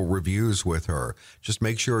schedule reviews with her. Just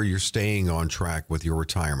make sure you're staying on track with your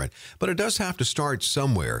retirement. But it does have to start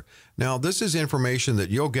somewhere. Now, this is information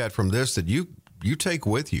that you'll get from this that you take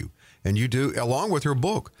with you and you do along with her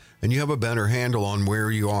book, and you have a better handle on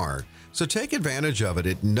where you are. So take advantage of it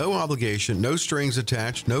at no obligation, no strings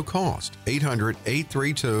attached, no cost.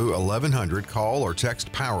 800-832-1100. Call or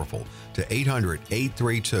text POWERFUL to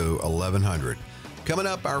 800-832-1100. Coming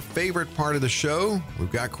up, our favorite part of the show,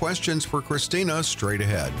 we've got questions for Christina straight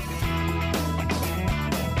ahead.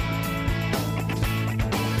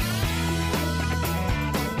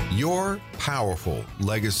 Your Powerful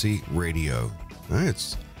Legacy Radio.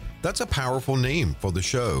 That's a powerful name for the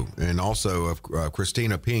show, and also of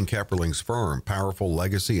Christina P. Kepperling's firm, Powerful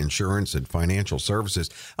Legacy Insurance and Financial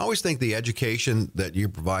Services. I always think the education that you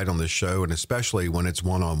provide on this show, and especially when it's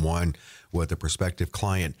one-on-one with a prospective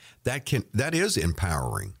client, that is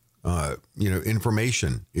empowering.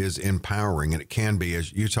 Information is empowering, and it can be,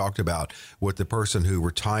 as you talked about, with the person who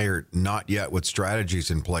retired, not yet with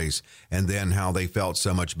strategies in place, and then how they felt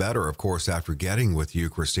so much better, of course, after getting with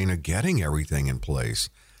you, Christina, getting everything in place.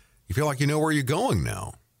 You feel like you know where you're going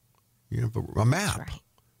now. You have a map, right.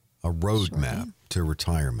 A road map to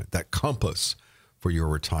retirement, that compass for your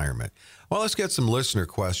retirement. Well, let's get some listener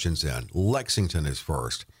questions in. Lexington is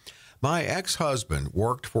first. My ex-husband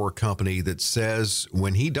worked for a company that says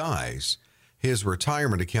when he dies, his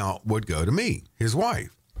retirement account would go to me, his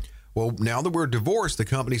wife. Well, now that we're divorced, the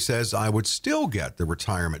company says I would still get the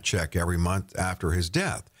retirement check every month after his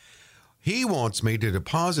death. He wants me to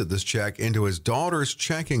deposit this check into his daughter's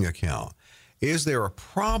checking account. Is there a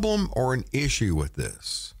problem or an issue with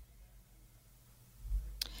this?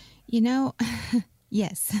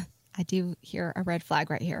 Yes, I do hear a red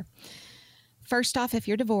flag right here. First off, if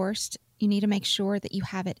you're divorced, you need to make sure that you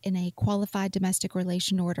have it in a qualified domestic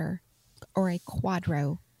relation order or a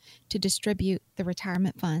quadro to distribute the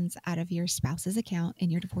retirement funds out of your spouse's account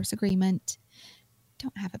in your divorce agreement.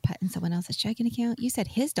 don't have it put in someone else's checking account. You said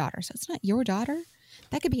his daughter, so it's not your daughter.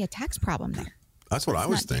 That could be a tax problem there. That's what I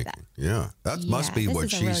was thinking. Yeah, that must be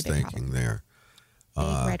what she's thinking there.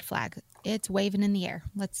 Big red flag. It's waving in the air.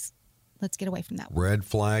 Let's get away from that one. Red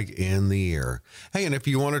flag in the air. Hey, and if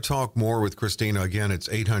you want to talk more with Christina, again, it's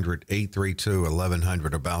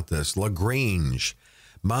 800-832-1100 about this. LaGrange,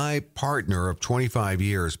 my partner of 25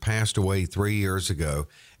 years passed away 3 years ago,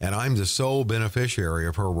 and I'm the sole beneficiary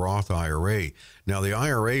of her Roth IRA. Now, the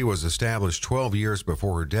IRA was established 12 years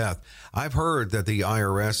before her death. I've heard that the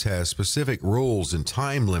IRS has specific rules and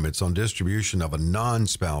time limits on distribution of a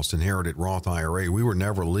non-spouse inherited Roth IRA. We were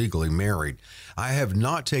never legally married. I have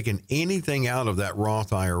not taken anything out of that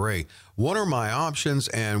Roth IRA. What are my options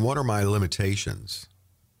and what are my limitations?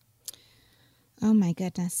 Oh, my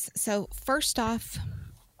goodness. So first off,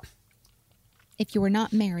 if you were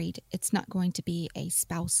not married, it's not going to be a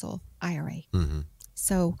spousal IRA. Mm-hmm.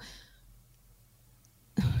 So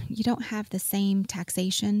you don't have the same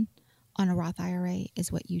taxation on a Roth IRA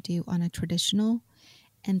as what you do on a traditional,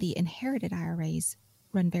 and the inherited IRAs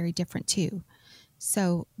run very different too.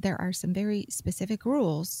 So there are some very specific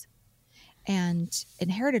rules, and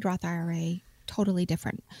inherited Roth IRA, totally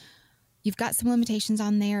different. You've got some limitations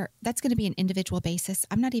on there. That's going to be an individual basis.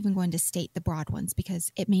 I'm not even going to state the broad ones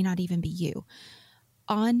because it may not even be you.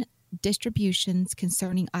 On distributions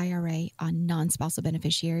concerning IRA on non-spousal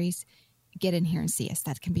beneficiaries, get in here and see us.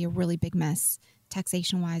 That can be a really big mess.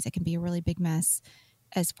 Taxation-wise, it can be a really big mess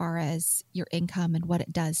as far as your income and what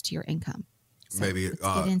it does to your income. So Maybe let's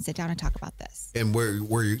get in, sit down, and talk about this. And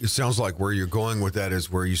where you, it sounds like where you're going with that is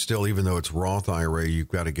where you still, even though it's Roth IRA, you've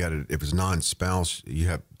got to get it. If it's non-spouse, you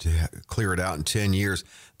have to clear it out in 10 years.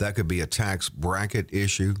 That could be a tax bracket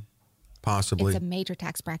issue, possibly. It's a major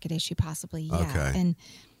tax bracket issue, possibly. Yeah. Okay. And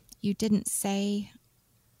you didn't say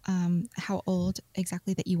how old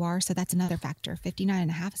exactly that you are. So that's another factor. 59 and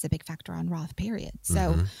a half is a big factor on Roth, period.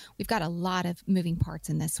 So we've got a lot of moving parts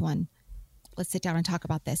in this one. Let's sit down and talk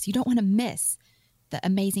about this. You don't want to miss the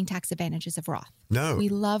amazing tax advantages of Roth. No. We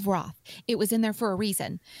love Roth. It was in there for a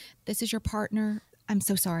reason. This is your partner. I'm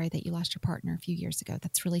so sorry that you lost your partner a few years ago.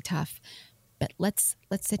 That's really tough. But let's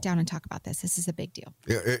sit down and talk about this. This is a big deal.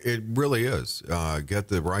 Yeah, it really is. Get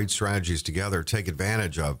the right strategies together. Take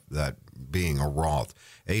advantage of that being a Roth.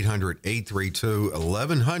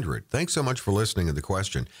 800-832-1100. Thanks so much for listening to the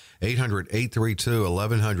question.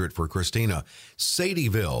 800-832-1100 for Christina.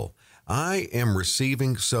 Sadieville. I am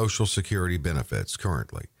receiving Social Security benefits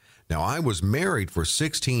currently. Now, I was married for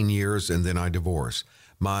 16 years and then I divorced.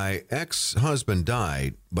 My ex-husband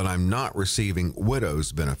died, but I'm not receiving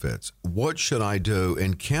widow's benefits. What should I do,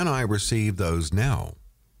 and can I receive those now?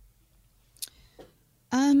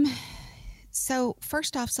 So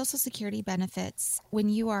first off, Social Security benefits when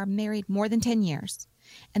you are married more than 10 years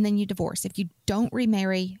and then you divorce. If you don't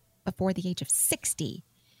remarry before the age of 60,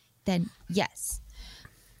 then yes.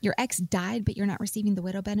 Your ex died, but you're not receiving the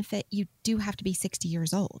widow benefit. You do have to be 60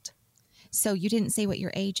 years old. So you didn't say what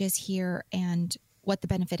your age is here and what the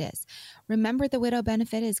benefit is. Remember, the widow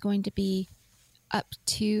benefit is going to be up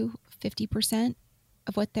to 50%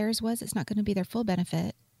 of what theirs was. It's not going to be their full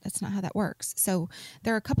benefit. That's not how that works. So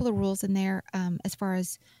there are a couple of rules in there as far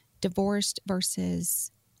as divorced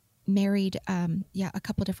versus married. A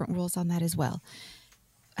couple of different rules on that as well.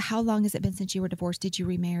 How long has it been since you were divorced? Did you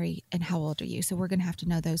remarry? And how old are you? So we're going to have to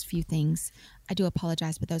know those few things. I do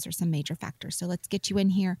apologize, but those are some major factors. So let's get you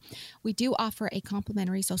in here. We do offer a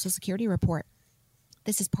complimentary Social Security report.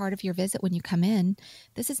 This is part of your visit when you come in.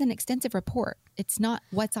 This is an extensive report. It's not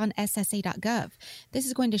what's on SSA.gov. This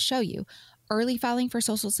is going to show you early filing for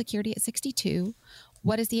Social Security at 62.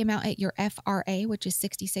 What is the amount at your FRA, which is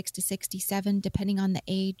 66 to 67, depending on the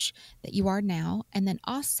age that you are now. And then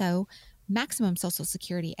also maximum Social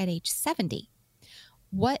Security at age 70.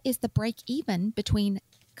 What is the break even between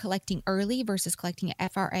collecting early versus collecting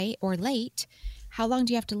at FRA or late? How long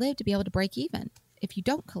do you have to live to be able to break even if you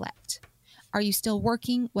don't collect? Are you still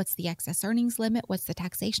working? What's the excess earnings limit? What's the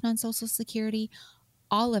taxation on Social Security?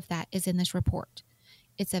 All of that is in this report.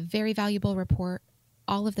 It's a very valuable report.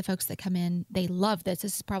 All of the folks that come in, they love this.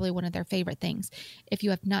 This is probably one of their favorite things. If you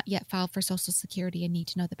have not yet filed for Social Security and need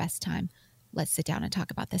to know the best time, let's sit down and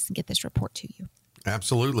talk about this and get this report to you.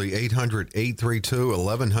 Absolutely.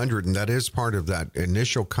 800-832-1100. And that is part of that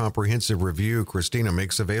initial comprehensive review Christina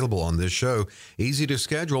makes available on this show. Easy to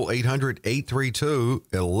schedule,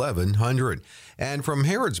 800-832-1100. And from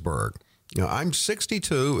Harrodsburg, I'm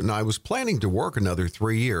 62 and I was planning to work another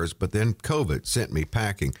 3 years, but then COVID sent me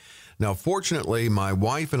packing. Now, fortunately, my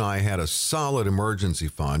wife and I had a solid emergency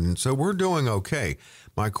fund, and so we're doing okay.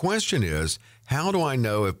 My question is, how do I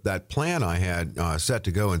know if that plan I had set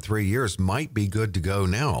to go in 3 years might be good to go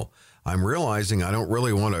now? I'm realizing I don't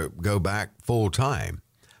really want to go back full time.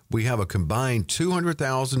 We have a combined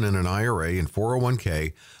 $200,000 in an IRA and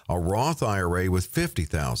 401k, a Roth IRA with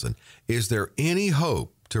 $50,000. Is there any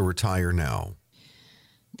hope to retire now?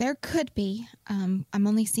 There could be. I'm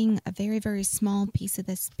only seeing a very, very small piece of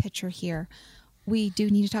this picture here. We do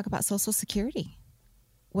need to talk about Social Security.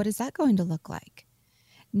 What is that going to look like?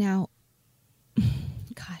 Now,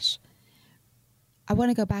 gosh, I want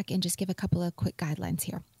to go back and just give a couple of quick guidelines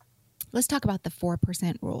here. Let's talk about the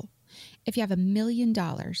 4% rule. If you have $1 million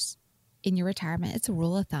in your retirement, it's a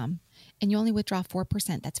rule of thumb, and you only withdraw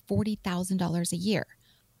 4%, that's $40,000 a year,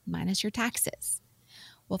 minus your taxes.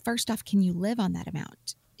 Well, first off, can you live on that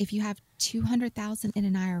amount? If you have $200,000 in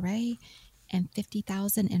an IRA and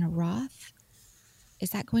 $50,000 in a Roth,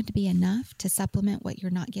 is that going to be enough to supplement what you're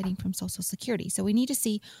not getting from Social Security? So we need to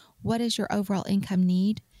see, what is your overall income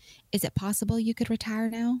need? Is it possible you could retire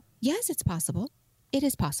now? Yes, it's possible. It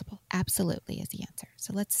is possible. Absolutely is the answer.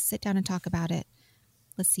 So let's sit down and talk about it.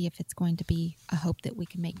 Let's see if it's going to be a hope that we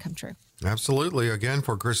can make come true. Absolutely. Again,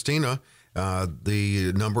 for Christina,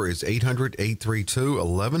 the number is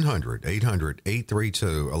 800-832-1100,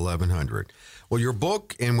 800-832-1100. Well, your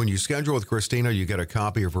book, and when you schedule with Christina, you get a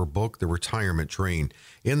copy of her book, The Retirement Train.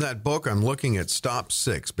 In that book, I'm looking at Stop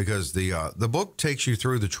 6 because the book takes you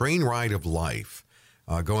through the train ride of life,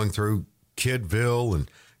 going through Kidville and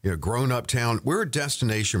grown up town. We're at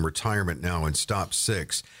Destination Retirement now in Stop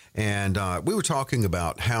 6. And we were talking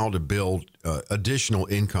about how to build additional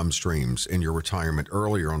income streams in your retirement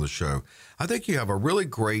earlier on the show. I think you have a really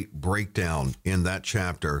great breakdown in that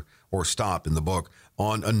chapter or stop in the book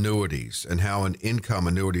on annuities and how an income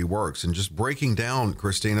annuity works, and just breaking down,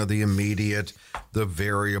 Christina, the immediate, the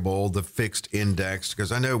variable, the fixed index,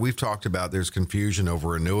 because I know we've talked about there's confusion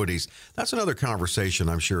over annuities. That's another conversation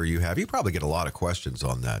I'm sure you have. You probably get a lot of questions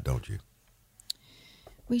on that, don't you?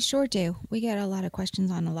 We sure do. We get a lot of questions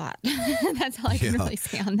on a lot. That's all I can really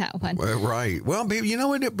say on that one. Well, right. Well, baby, you know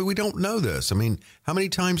what? We don't know this. I mean, how many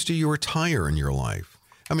times do you retire in your life?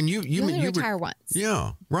 I mean, you only retire once.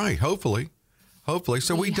 Yeah, right. Hopefully.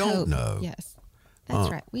 So we don't know. Yes, that's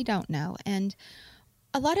right. We don't know. And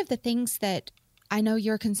a lot of the things that I know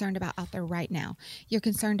you're concerned about out there right now, you're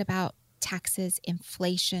concerned about taxes,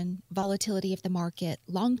 inflation, volatility of the market,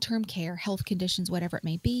 long-term care, health conditions, whatever it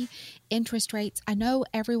may be, interest rates. I know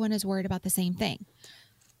everyone is worried about the same thing,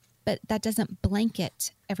 but that doesn't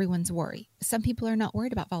blanket everyone's worry. Some people are not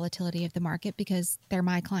worried about volatility of the market because they're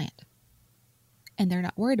my client. And they're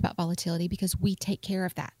not worried about volatility because we take care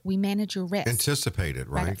of that. We manage your risk. Anticipate it,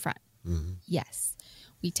 right? Right up front. Mm-hmm. Yes.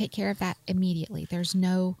 We take care of that immediately. There's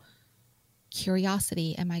no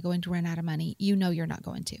curiosity. Am I going to run out of money? You know you're not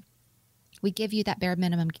going to. We give you that bare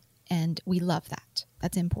minimum, and we love that.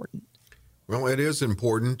 That's important. Well, it is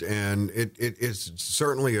important, and it's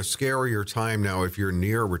certainly a scarier time now if you're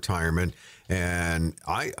near retirement. And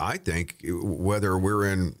I think whether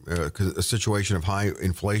we're in a situation of high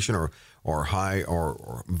inflation or high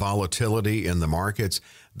or volatility in the markets,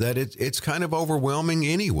 that it's kind of overwhelming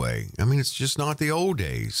anyway. I mean, it's just not the old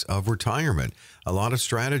days of retirement. A lot of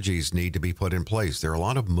strategies need to be put in place. There are a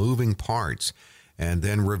lot of moving parts. And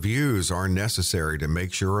then reviews are necessary to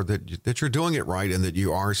make sure that you're doing it right and that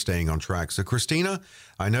you are staying on track. So, Christina,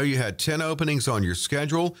 I know you had 10 openings on your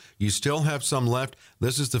schedule. You still have some left.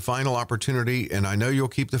 This is the final opportunity, and I know you'll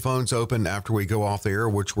keep the phones open after we go off the air,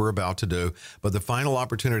 which we're about to do. But the final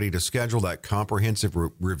opportunity to schedule that comprehensive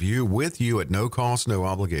review with you at no cost, no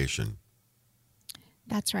obligation.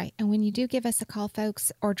 That's right. And when you do give us a call,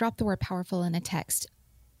 folks, or drop the word powerful in a text,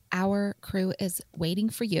 our crew is waiting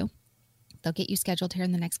for you. They'll get you scheduled here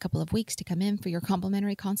in the next couple of weeks to come in for your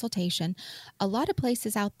complimentary consultation. A lot of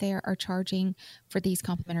places out there are charging for these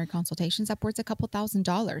complimentary consultations upwards of a couple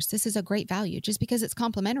 $1,000s. This is a great value. Just because it's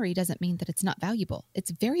complimentary doesn't mean that it's not valuable. It's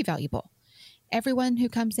very valuable. Everyone who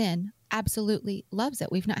comes in absolutely loves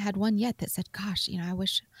it. We've not had one yet that said, gosh, I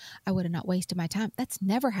wish I would have not wasted my time. That's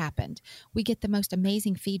never happened. We get the most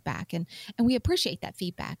amazing feedback, and we appreciate that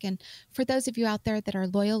feedback. And for those of you out there that are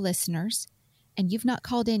loyal listeners, and you've not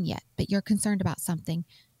called in yet, but you're concerned about something,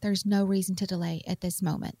 there's no reason to delay at this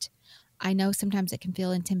moment. I know sometimes it can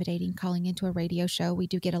feel intimidating calling into a radio show. We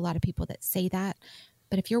do get a lot of people that say that.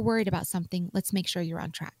 But if you're worried about something, let's make sure you're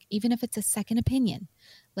on track. Even if it's a second opinion,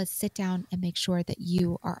 let's sit down and make sure that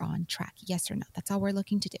you are on track. Yes or no. That's all we're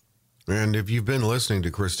looking to do. And if you've been listening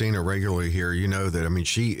to Christina regularly here, you know that,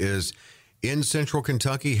 she is in Central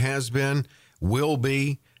Kentucky, has been, will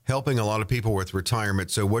be. helping a lot of people with retirement.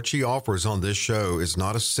 So what she offers on this show is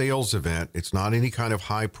not a sales event. It's not any kind of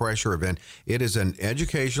high pressure event. It is an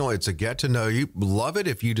educational, it's a get to know you. Love it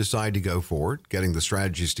if you decide to go for it, getting the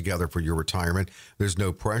strategies together for your retirement. There's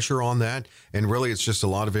no pressure on that. And really, it's just a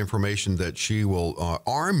lot of information that she will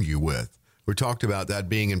arm you with. We talked about that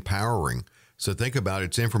being empowering. So think about it.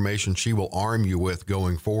 It's information she will arm you with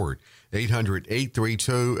going forward.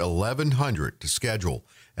 800-832-1100 to schedule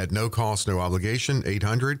at no cost, no obligation.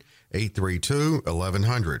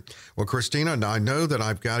 800-832-1100. Well, Christina, I know that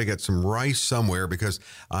I've got to get some rice somewhere because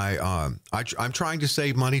I'm trying to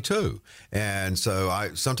save money too. And so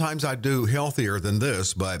sometimes I do healthier than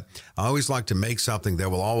this, but I always like to make something that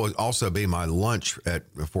will always also be my lunch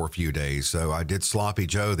for a few days. So I did Sloppy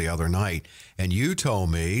Joe the other night, and you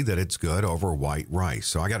told me that it's good over white rice.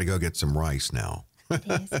 So I got to go get some rice now. It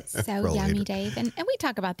is. It's so yummy, Dave. And we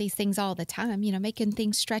talk about these things all the time, making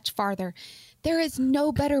things stretch farther. There is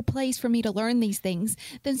no better place for me to learn these things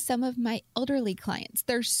than some of my elderly clients.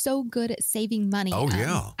 They're so good at saving money. Oh,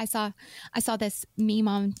 yeah. I saw this meme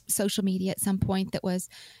on social media at some point that was,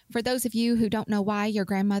 for those of you who don't know why your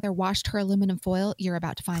grandmother washed her aluminum foil, you're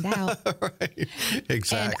about to find out. Right.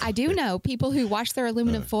 Exactly. And I do know people who wash their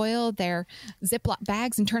aluminum foil, their Ziploc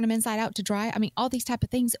bags, and turn them inside out to dry. I mean, all these type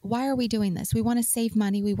of things. Why are we doing this? We want to save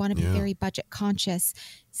money. We want to be very budget conscious.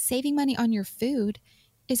 Saving money on your food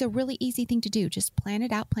is a really easy thing to do. Just plan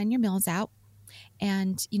it out, plan your meals out.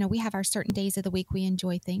 And, we have our certain days of the week we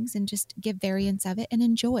enjoy things, and just give variants of it and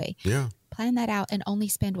enjoy. Yeah. Plan that out and only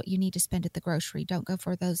spend what you need to spend at the grocery. Don't go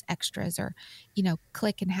for those extras, or,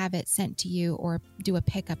 click and have it sent to you, or do a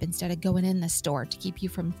pickup instead of going in the store to keep you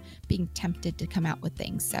from being tempted to come out with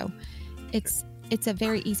things. So it's a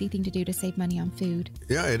very easy thing to do to save money on food.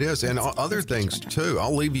 Yeah, it is. And other things too.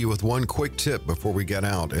 I'll leave you with one quick tip before we get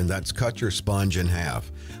out, and that's cut your sponge in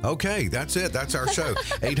half. Okay, that's it. That's our show.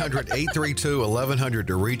 800-832-1100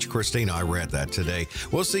 to reach Christina. I read that today.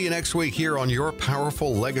 We'll see you next week here on Your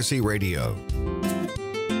Powerful Legacy Radio.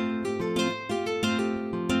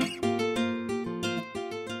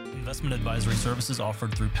 Investment advisory services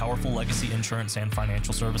offered through Powerful Legacy Insurance and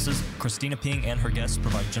Financial Services. Christina Ping and her guests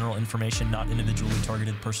provide general information, not individually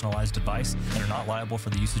targeted personalized advice, and are not liable for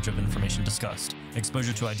the usage of information discussed.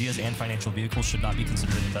 Exposure to ideas and financial vehicles should not be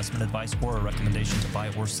considered investment advice or a recommendation to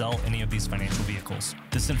buy or sell any of these financial vehicles.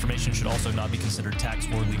 This information should also not be considered tax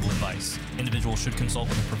or legal advice. Individuals should consult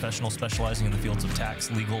with a professional specializing in the fields of tax,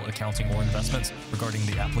 legal, accounting, or investments regarding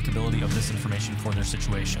the applicability of this information for their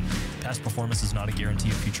situation. Past performance is not a guarantee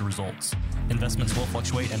of future results. Investments will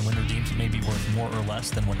fluctuate, and when redeemed may be worth more or less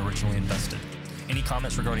than when originally invested. Any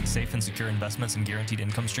comments regarding safe and secure investments and guaranteed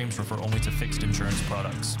income streams refer only to fixed insurance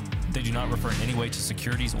products. They do not refer in any way to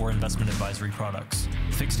securities or investment advisory products.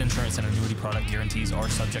 Fixed insurance and annuity product guarantees are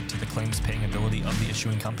subject to the claims paying ability of the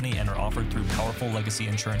issuing company and are offered through Powerful Legacy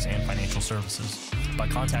Insurance and Financial Services. By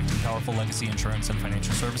contacting Powerful Legacy Insurance and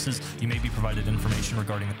Financial Services, you may be provided information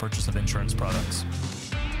regarding the purchase of insurance products.